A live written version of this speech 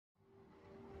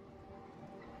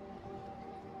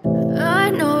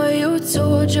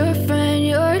told your friend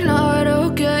you're not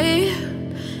okay?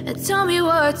 And tell me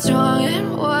what's wrong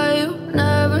and why you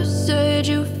never said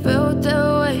you felt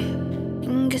that way.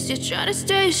 And guess you're trying to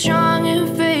stay strong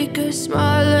and fake a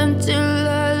smile until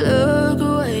I look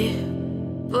away.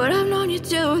 But I've known you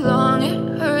too long,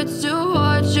 it hurts to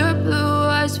watch your blue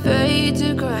eyes fade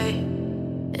to gray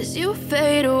as you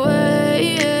fade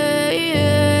away,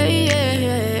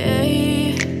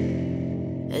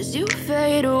 as you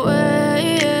fade away.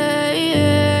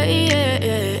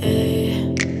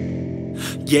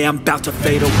 Yeah, I'm about to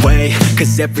fade away,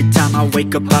 cause every time I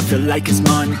wake up I feel like it's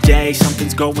Monday.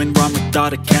 Something's going wrong with all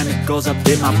the chemicals up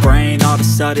in my brain. All of a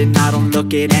sudden I don't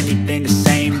look at anything the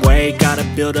same way. Got a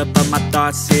buildup of my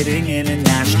thoughts sitting in an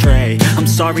ashtray. I'm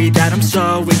sorry that I'm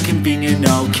so inconvenient,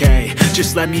 okay?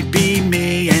 Just let me be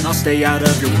me and I'll stay out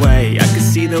of your way. I can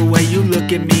see the way you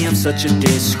look at me, I'm such a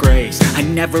disgrace. I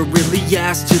never really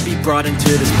asked to be brought into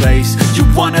this place. You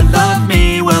wanna love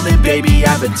me? Well then baby,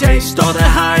 have a taste. All the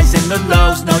highs and the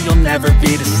lows, no, you'll never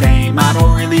be the same. I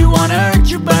don't really wanna hurt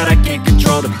you, but I can't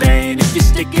control the pain. If you're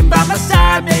sticking by my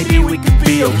side, maybe we could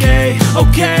be okay.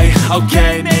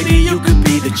 Okay, maybe you could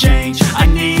be the change I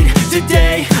need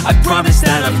today. I promise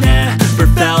that I've never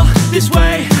felt this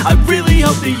way. I really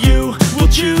hope that you will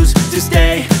choose to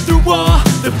stay through all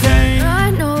the pain.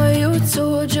 I know you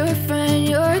told your friend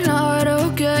you're not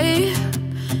okay.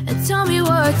 And tell me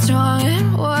what's wrong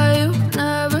and why you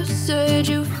never said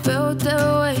you felt that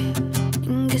way.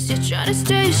 Guess you're trying to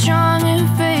stay strong and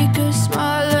fake a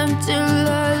smile until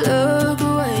I look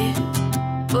away.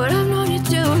 But I've known you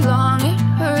too long, it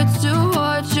hurts to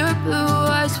watch your blue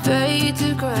eyes fade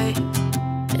to gray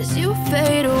as you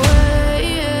fade away,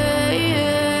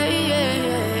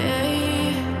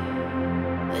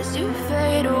 as you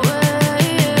fade away,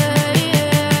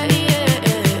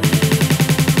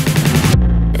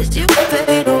 as you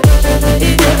fade away.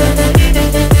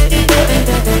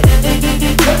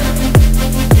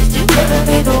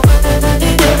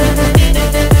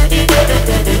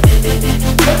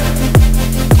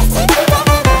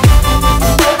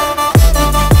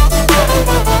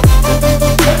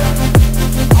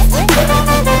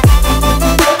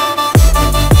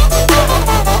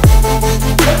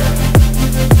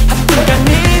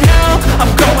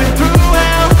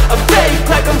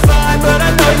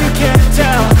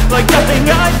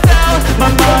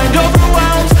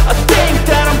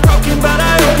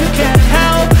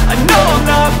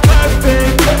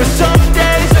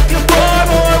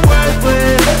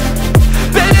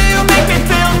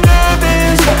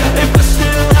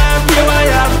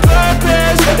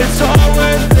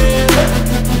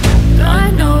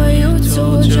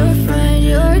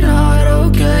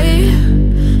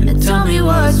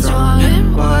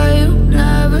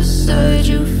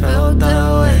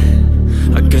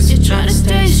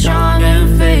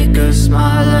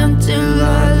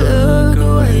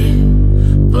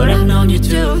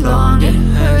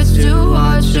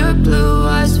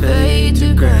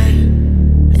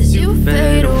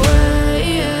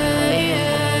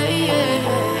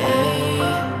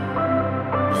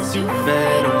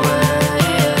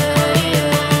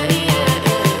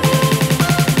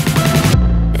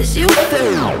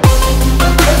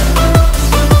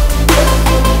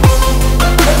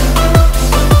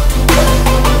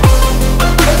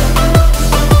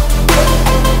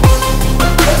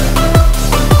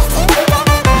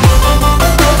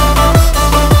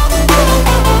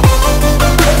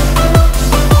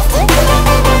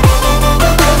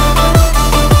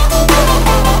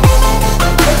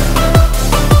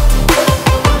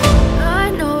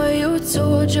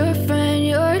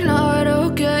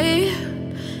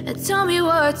 Tell me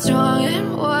what's wrong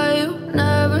and why you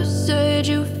never said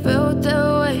you felt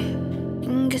that way.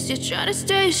 And guess you're trying to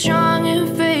stay strong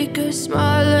and fake a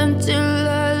smile until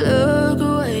I look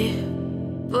away.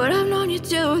 But I've known you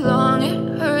too long,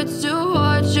 it hurts to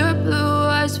watch your blue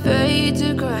eyes fade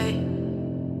to gray